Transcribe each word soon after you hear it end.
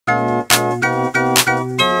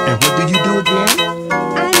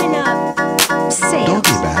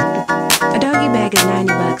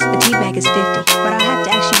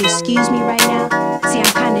excuse me right now? See,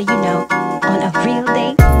 I'm kinda, you know, on a real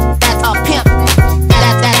date. That's a pimp.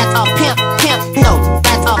 That's a pimp. No,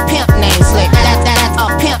 that's a pimp named Slick. That's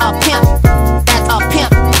a pimp. That's a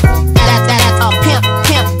pimp. That's a pimp.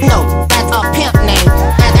 No, that's a pimp named.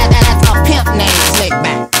 That's a pimp named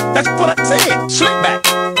Slickback. That's what I said, Slickback.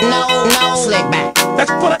 No, Slickback.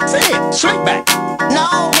 That's what I said, Slickback.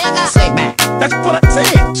 No, nigga, Slickback. That's what I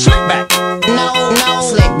said, Slickback. No,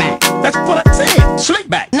 Slickback. That's what I said,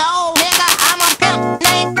 Slickback. No, nigga, I'm a pimp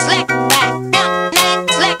named Slickback. Pimp named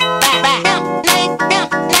Slickback. Pimp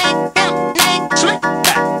named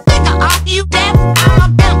Slickback. Nigga, are you deaf? I'm a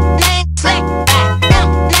pimp named Slickback.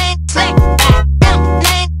 Pimp named Slickback. Pimp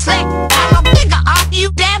named Slickback. I'm a nigga, are you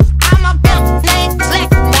deaf? I'm a pimp named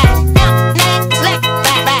Slickback. Pimp named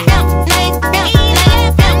Slickback. Pimp named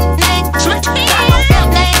Slickback. I'm a pimp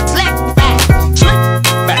named Slickback.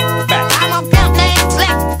 Slickback. I'm a pimp named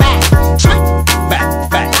Slickback.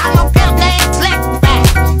 Slickback. I'm a pimp named Slickback.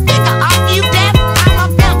 Nigga, are you deaf? I'm a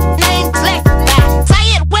pimp named Slickback. Say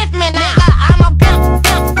it with me, nigga. I'm a pimp named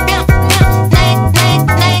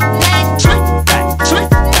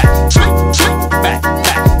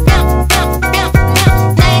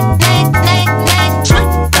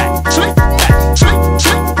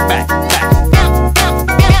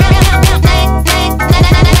Slickback.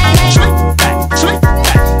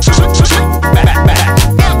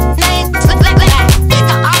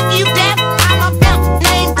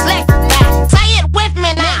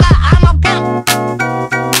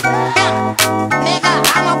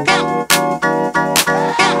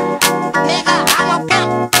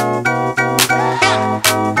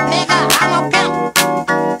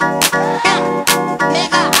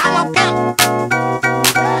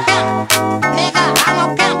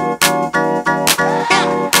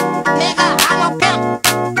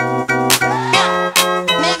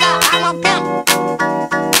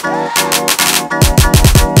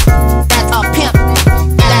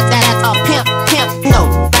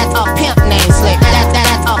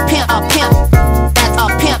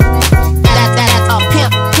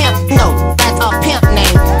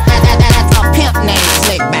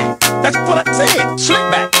 Slickback. That's what I said,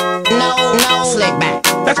 Slickback. No, Slickback.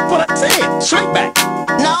 That's what I said, Slickback.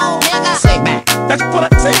 No, nigga, Slickback. That's what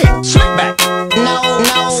I said, Slickback.